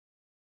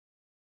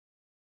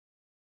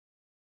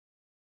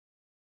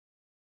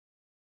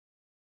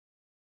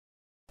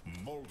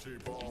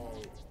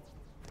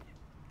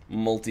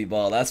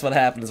Multi-ball. That's what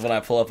happens when I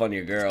pull up on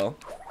your girl.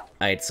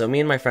 Alright, so me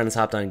and my friends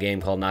hopped on a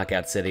game called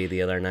Knockout City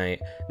the other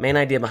night. Main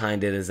idea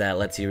behind it is that it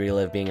lets you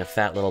relive being a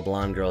fat little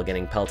blonde girl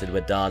getting pelted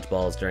with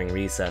dodgeballs during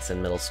recess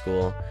in middle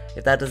school.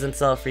 If that doesn't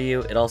sell for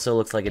you, it also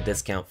looks like a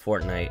discount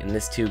Fortnite, and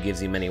this too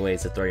gives you many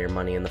ways to throw your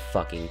money in the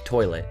fucking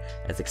toilet,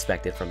 as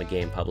expected from a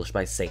game published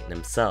by Satan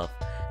himself.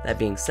 That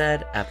being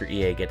said, after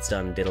EA gets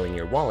done diddling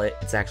your wallet,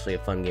 it's actually a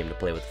fun game to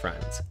play with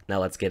friends. Now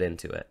let's get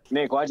into it.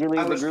 Nick, why'd you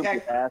leave the group,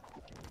 you ass?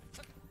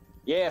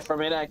 Yeah,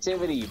 from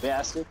inactivity, you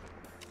bastard.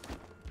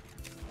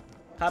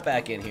 Hop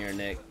back in here,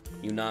 Nick,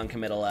 you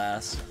non-committal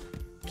ass.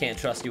 Can't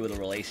trust you with a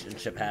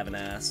relationship having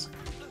ass.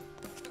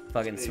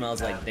 Fucking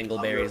smells like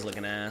dingleberries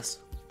looking ass.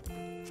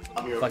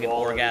 Fucking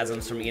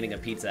orgasms from eating a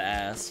pizza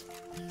ass.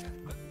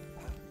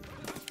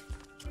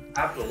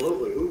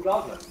 Absolutely, who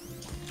doesn't?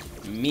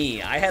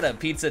 Me, I had a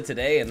pizza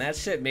today and that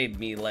shit made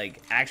me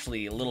like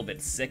actually a little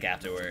bit sick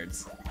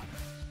afterwards.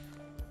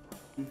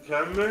 You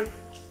kidding me?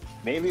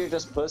 Maybe you're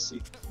just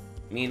pussy.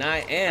 I mean, I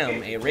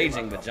am a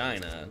raging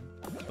vagina,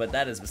 but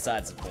that is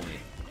besides the point.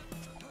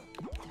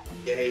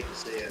 You hate to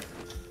see it.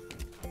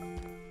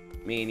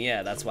 I mean,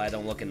 yeah, that's why I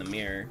don't look in the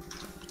mirror.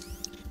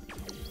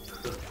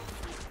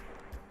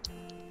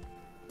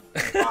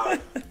 Wow.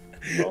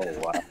 Oh,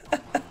 wow.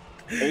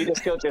 And you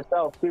just killed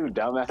yourself too,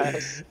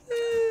 dumbass.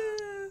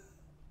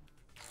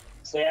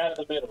 Stay out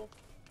of the middle.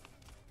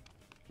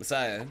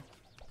 Messiah.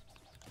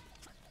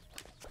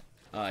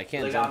 Oh, I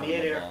can't They jump got on me in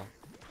the here. ball.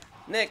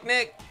 Nick!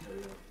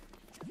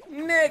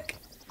 Nick!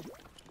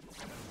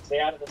 Stay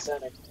out of the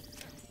center.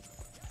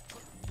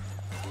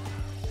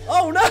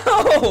 Oh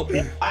no!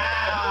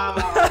 Wow!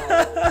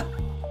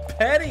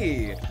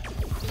 Petty!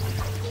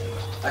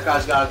 That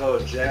guy's gotta go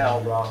to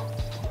jail, bro.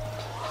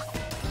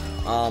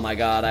 Oh my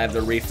god, I have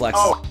the reflex.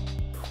 Oh.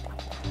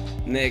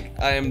 Nick,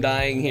 I am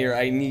dying here.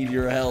 I need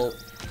your help.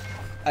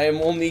 I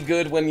am only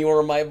good when you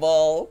are my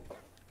ball.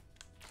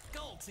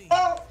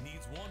 Oh.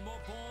 Needs one more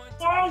point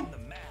to win the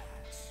match.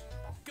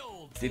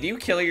 Gold Did you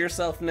kill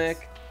yourself,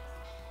 Nick?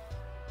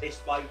 They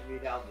spiked me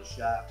down the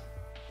shaft.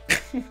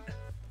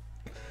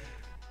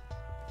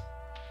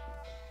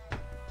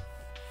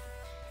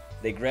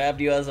 They grabbed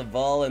you as a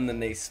ball and then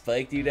they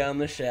spiked you down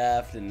the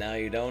shaft and now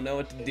you don't know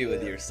what to do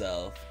with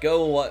yourself.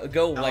 Go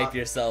wipe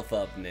yourself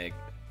up, Nick.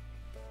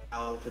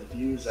 I'm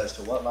confused as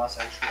to what my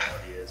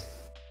sexuality is.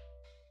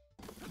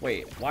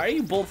 Wait, why are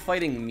you both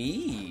fighting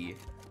me?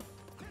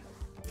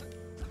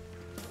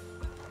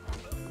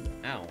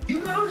 Ow. You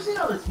never seen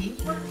how the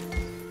teams work?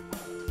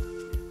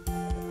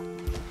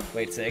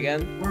 Wait, say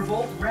again? We're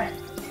both red.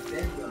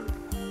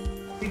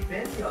 They've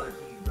been the other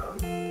team, bro.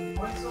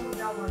 Point someone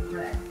down on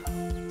red.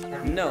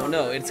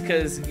 No, it's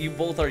because you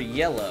both are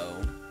yellow.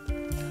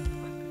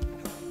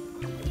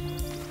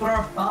 But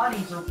our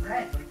bodies are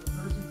red, like the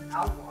person's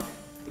outline.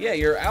 Yeah,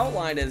 your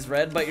outline is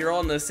red, but you're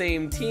on the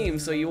same team,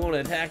 so you won't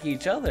attack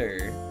each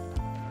other.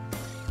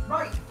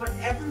 Right, but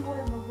everyone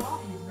in the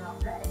lobby is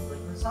not red. Like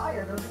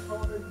Messiah doesn't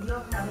call it, he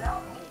doesn't have an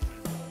outline.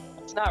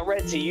 It's not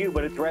red to you,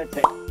 but it's red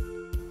to...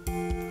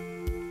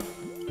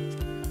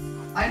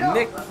 I know.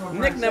 Nick that's what I'm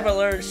Nick trying to never say.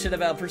 learned shit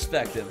about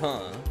perspective, huh?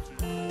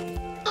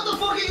 What the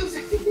fuck are you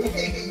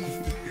saying?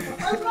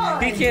 I'm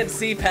right. He can't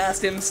see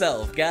past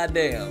himself,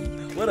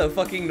 goddamn. What a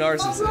fucking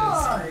narcissist.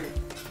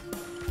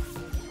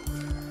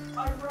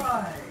 I'm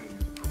right.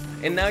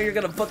 And now you're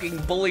gonna fucking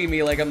bully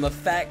me like I'm the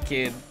fat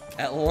kid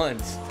at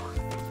lunch.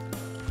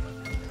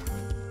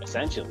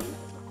 Essentially.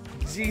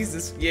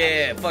 Jesus,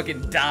 yeah,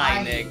 fucking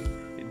die, Nick.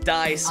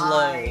 Die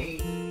slow,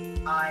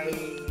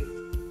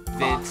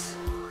 bitch.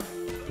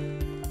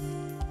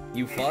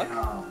 You fuck?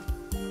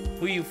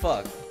 Who you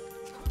fuck?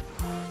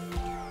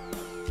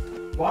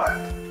 What?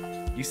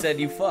 You said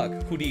you fuck.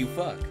 Who do you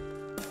fuck?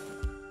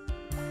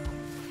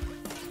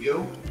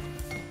 You?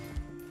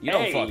 You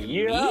don't Hey, fuck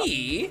yeah.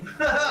 me.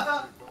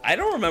 I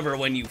don't remember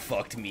when you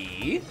fucked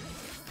me.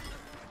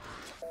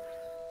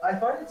 I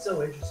find it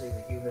so interesting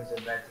that humans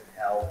invented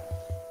hell.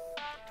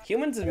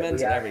 Humans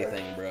invented Yeah.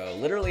 everything, bro.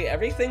 Literally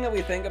everything that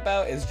we think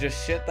about is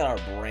just shit that our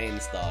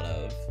brains thought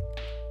of.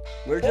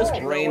 We're just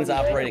Yeah, brains when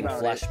you think operating about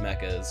flesh it.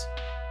 mechas.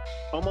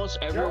 Almost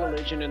every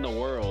religion in the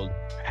world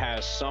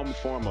has some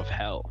form of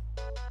hell.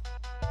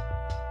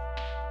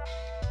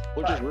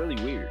 Which is really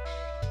weird.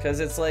 Cause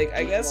it's like,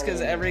 I guess cause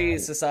every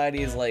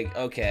society is like,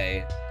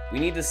 okay, we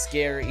need to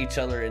scare each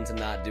other into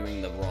not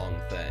doing the wrong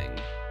thing.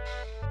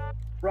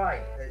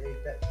 Right.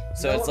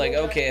 So it's like,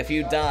 okay, if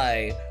you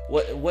die,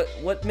 what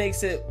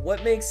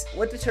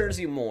deters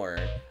you more?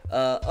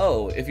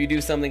 Oh, if you do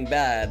something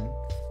bad,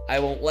 I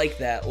won't like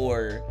that,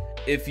 or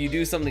if you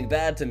do something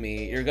bad to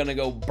me, you're gonna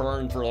go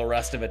burn for the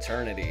rest of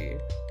eternity.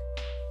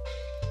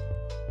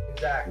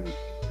 Exactly.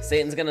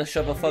 Satan's gonna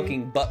shove a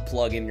fucking butt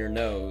plug in your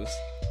nose.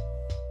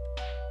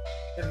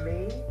 To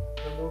me,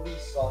 the movie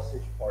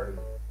Sausage Party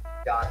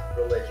got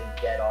religion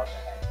dead on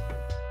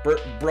the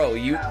head. Bro,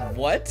 you,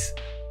 what?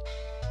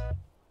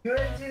 You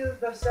didn't see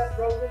the Seth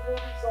Rogen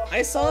movie Sausage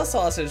I saw Party?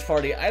 Sausage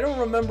Party. I don't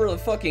remember the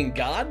fucking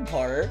God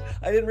part.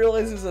 I didn't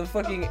realize it was a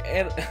fucking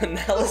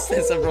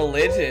analysis of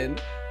religion.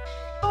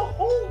 The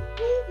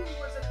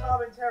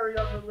commentary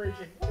on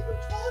religion. What are you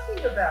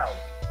talking about?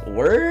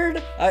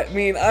 Word? I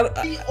mean,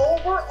 The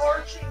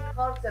overarching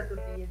concept of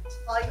the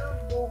entire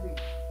movie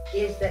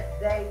is that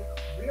they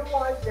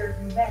realize their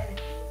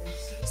humanity and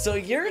see. so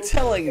you're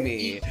telling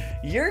me,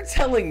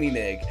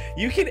 Nick,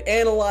 you can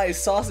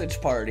analyze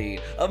Sausage Party,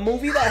 a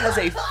movie that has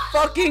a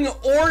fucking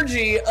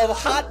orgy of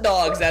hot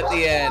dogs at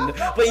the end,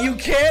 but you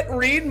can't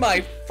read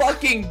my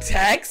fucking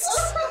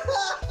texts?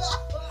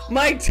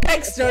 My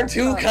texts are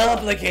too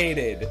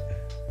complicated.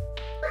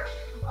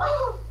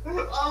 Oh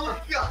my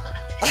god.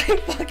 I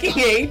fucking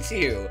hate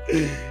you.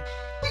 You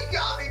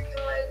got me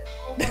good.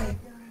 Oh my god.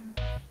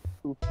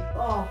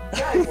 Oh,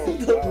 guys. What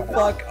the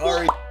fuck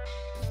are you?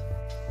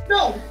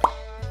 No!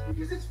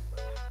 Because it's.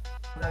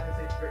 I'm not gonna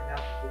say it's written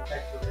out, the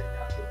texts are written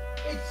out.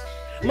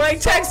 It's My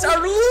texts are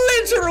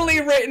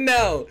literally written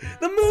out.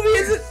 The movie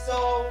isn't.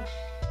 so.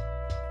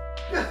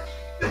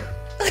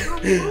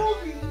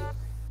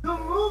 The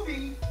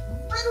movie,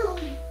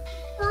 literally,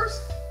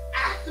 first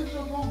act of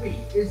the movie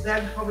is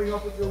them coming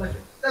up with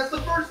religion. That's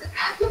the first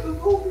act of the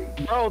movie.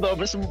 Bro,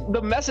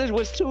 the message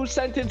was 2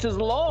 sentences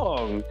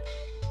long.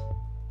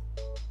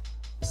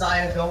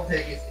 Messiah, don't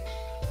take it.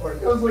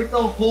 It was like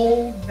the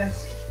whole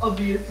message of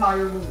the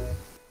entire movie.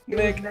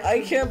 Nick,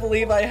 I can't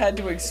believe I had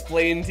to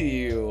explain to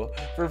you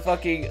for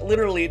fucking.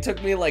 Literally, it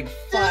took me like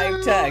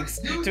 5 texts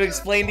to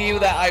explain to you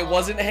that I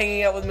wasn't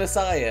hanging out with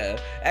Messiah.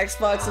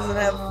 Xbox doesn't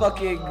have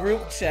fucking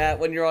group chat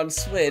when you're on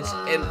Switch,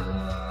 and.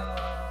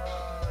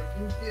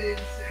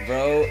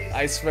 Bro,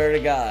 I swear to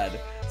God,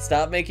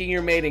 stop making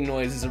your mating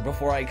noises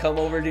before I come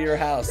over to your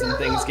house and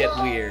things get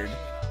weird.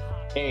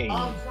 Hey,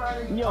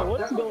 yo,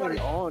 what's going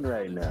on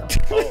right now?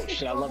 Oh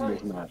shit, I love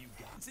this map.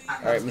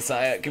 Alright,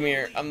 Messiah, come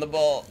here. I'm the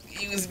ball.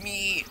 Use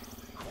me.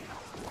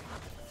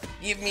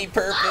 Give me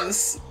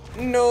purpose.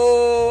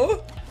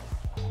 No.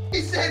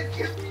 He said,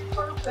 give me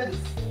purpose.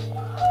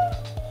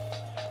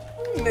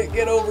 Nick,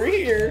 get over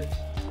here.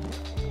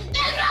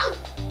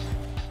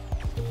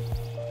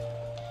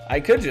 I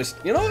could just,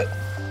 you know what?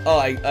 Oh,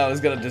 I was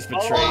gonna just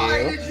betray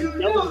Why you. did you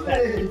do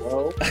this?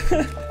 Bro.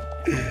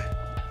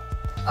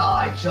 Oh,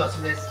 I just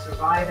missed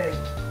surviving.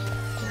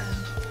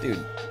 Dude,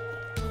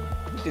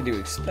 what did you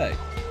expect?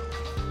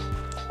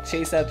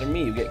 Chase after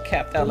me, you get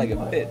capped out like a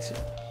bitch.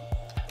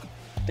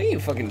 Don't you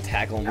fucking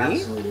tackle me?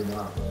 Absolutely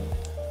not, bro.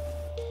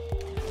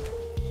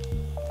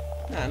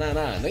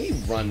 Nah. Don't you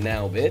run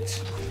now,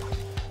 bitch.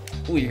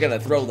 Ooh, you're gonna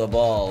throw the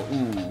ball.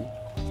 Ooh.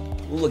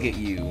 Look at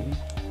you.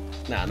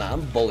 Nah,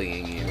 I'm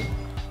bullying you.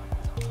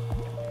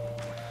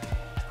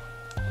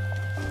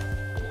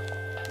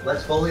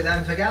 Let's bully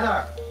them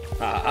together.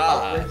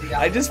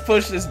 I just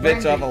pushed this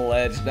bitch off a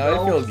ledge.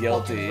 Now I feel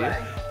guilty. I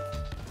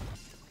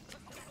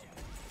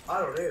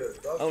don't either.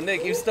 Oh,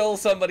 Nick, you stole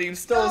somebody. You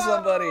stole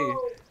somebody.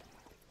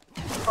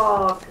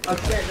 Oh,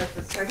 again, that's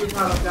the second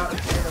time I've gotten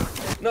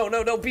it. No,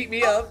 don't beat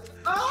me up.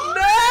 Oh.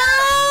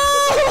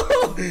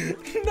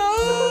 No!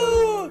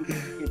 No!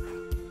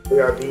 We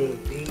are being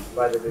beat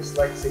by the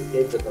dyslexic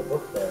kids at the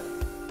book fair.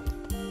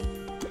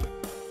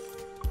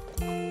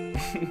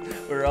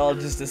 We're all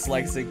just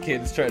dyslexic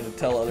kids trying to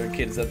tell other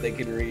kids that they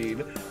can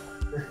read.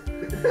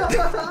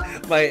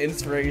 My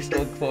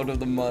inspirational quote of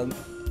the month.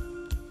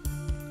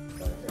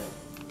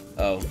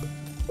 Oh.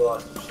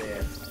 Lost a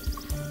chance.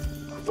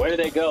 Where did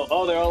they go?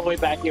 Oh, they're all the way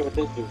back here with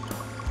this dude.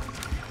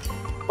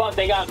 Fuck,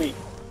 they got me.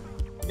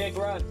 Nick,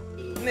 run.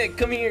 Nick,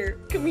 come here.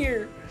 Come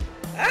here.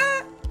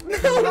 Ah!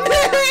 No,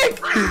 Nick!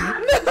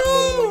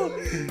 No!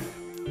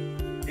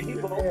 Did he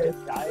both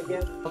just die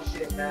again? Oh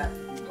shit, Matt.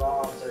 You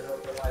bombs. I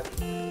don't know why.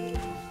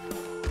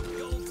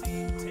 Your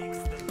team takes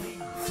the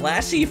lead.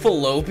 Flashy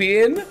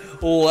fallopian?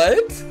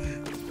 What?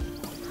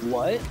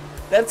 What?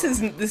 That's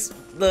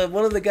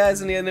one of the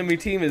guys on the enemy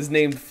team is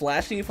named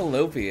Flashy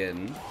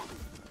Fallopian.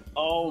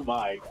 Oh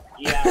my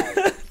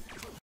god.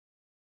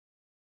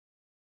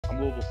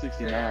 I'm level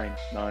 69.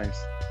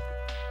 Nice.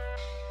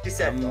 He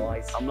said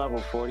nice. I'm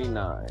level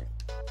 49.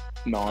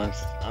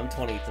 Nice. I'm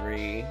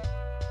 23.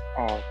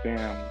 Oh,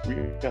 damn. We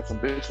got some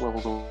bitch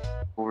levels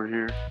over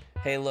here.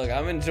 Hey, look,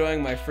 I'm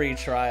enjoying my free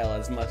trial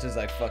as much as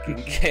I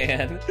fucking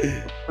can.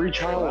 Free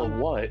trial of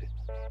what?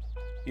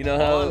 You know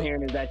All how? I'm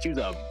hearing is that you's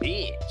a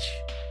bitch.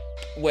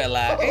 Well,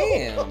 I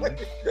am. Oh my god.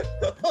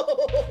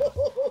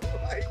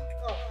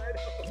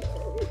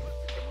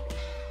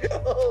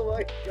 Oh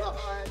my god.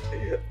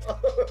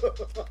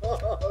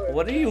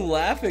 What are you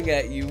laughing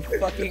at, you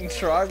fucking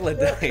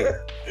troglodyte?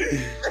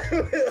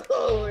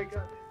 Oh my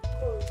god.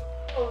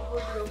 Oh,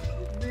 look at those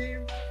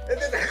memes. And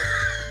then.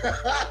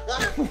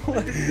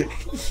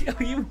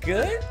 Are you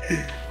good?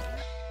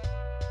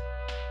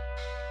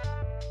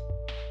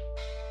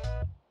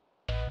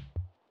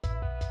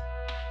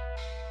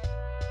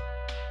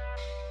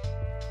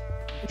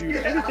 Dude,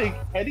 anything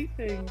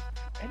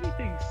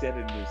said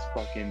in this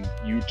fucking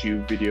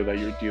YouTube video that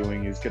you're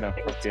doing is gonna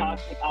fucking...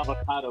 Toxic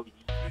avocado. Big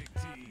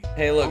team.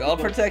 Hey, look, I'll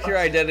protect your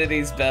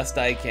identities best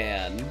I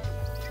can.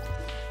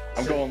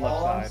 I'm going left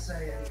all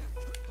side.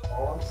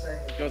 All I'm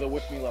saying. Go the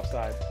whip me left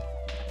side.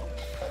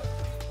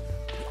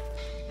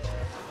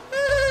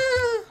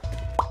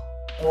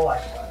 Oh my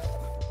god.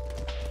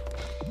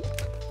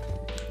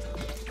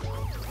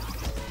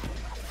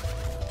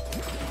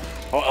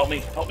 Oh, help me,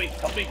 help me,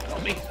 help me,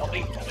 help me, help me,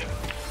 help me.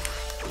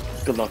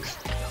 Good luck.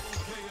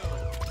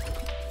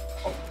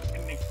 Oh,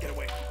 get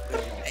away.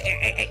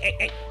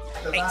 Hey,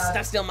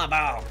 stop stealing my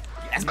ball.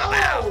 That's my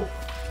ball.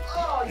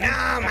 Oh, No,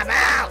 my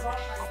ball.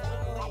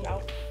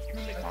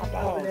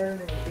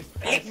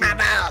 Pick my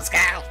ball,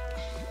 Scout.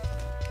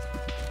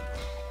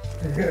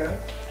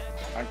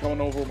 I'm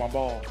coming over with my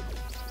ball.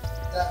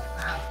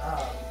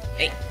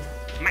 Hey,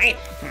 mate.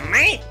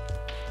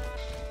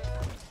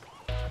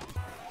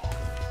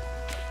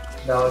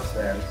 No, it's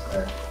fair. It's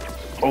fair.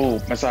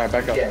 Oh, Messiah,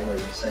 back up. Yeah, what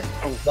you're saying.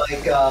 Oh.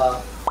 Like,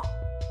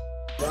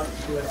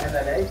 runs to an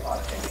MMA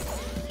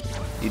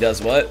podcast. He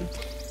does what?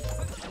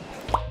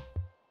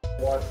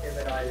 Watch him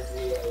and I do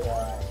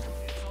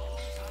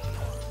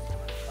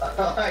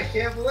I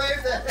can't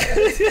believe that!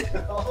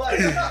 Oh my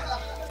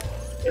god!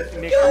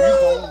 Nick, are you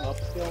balling up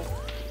still?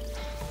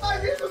 I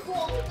hit the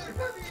ball!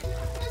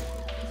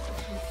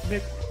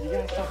 Nick, you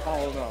gotta stop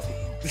balling up.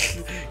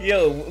 Yo,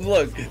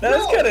 look, that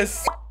was kind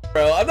of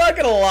bro. I'm not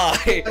gonna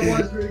lie. That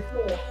was pretty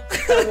cool.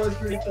 That was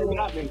pretty cool.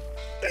 Got me.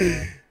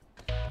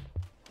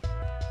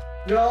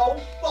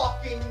 No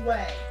fucking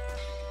way!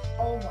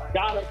 Oh my god.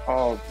 Got it.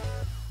 Oh,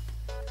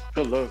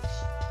 good looks.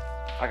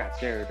 I got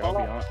scared. I'll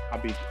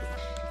be.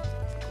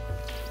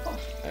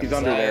 He's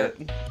under there.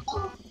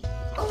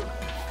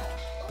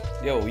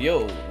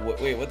 Yo,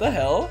 wait, what the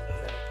hell?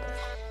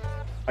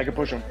 I can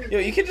push him. Yo,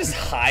 you can just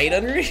hide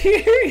under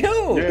here?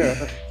 Yo!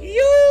 Yeah.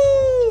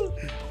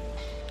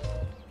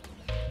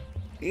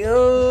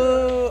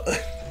 Yo!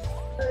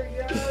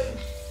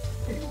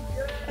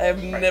 I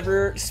have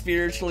never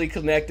spiritually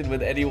connected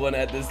with anyone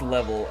at this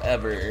level,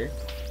 ever.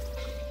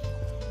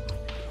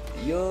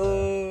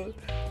 Yo!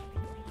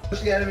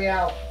 Push the enemy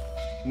out.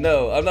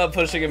 No, I'm not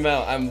pushing him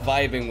out, I'm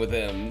vibing with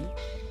him.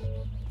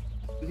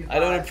 I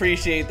don't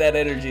appreciate that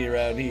energy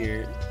around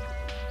here.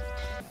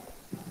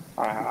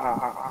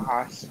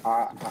 I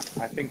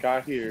think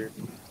I hear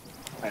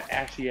an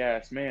ashy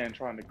ass man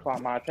trying to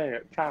climb my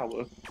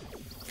tower.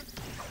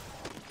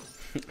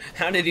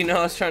 How did you know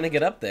I was trying to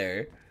get up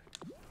there?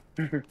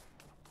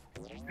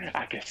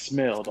 I can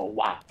smell the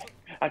wine.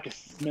 I can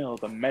smell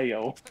the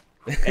mayo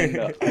and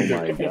the,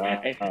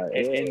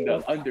 and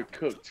the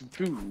undercooked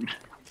food.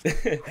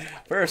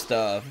 First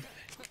off,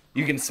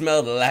 you can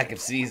smell the lack of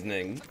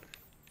seasoning.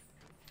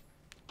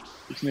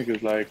 This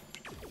nigga's like,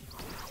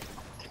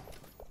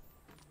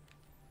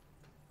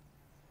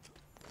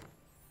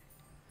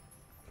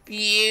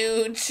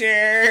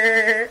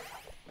 Future.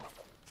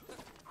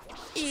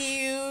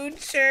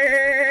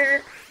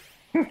 Future.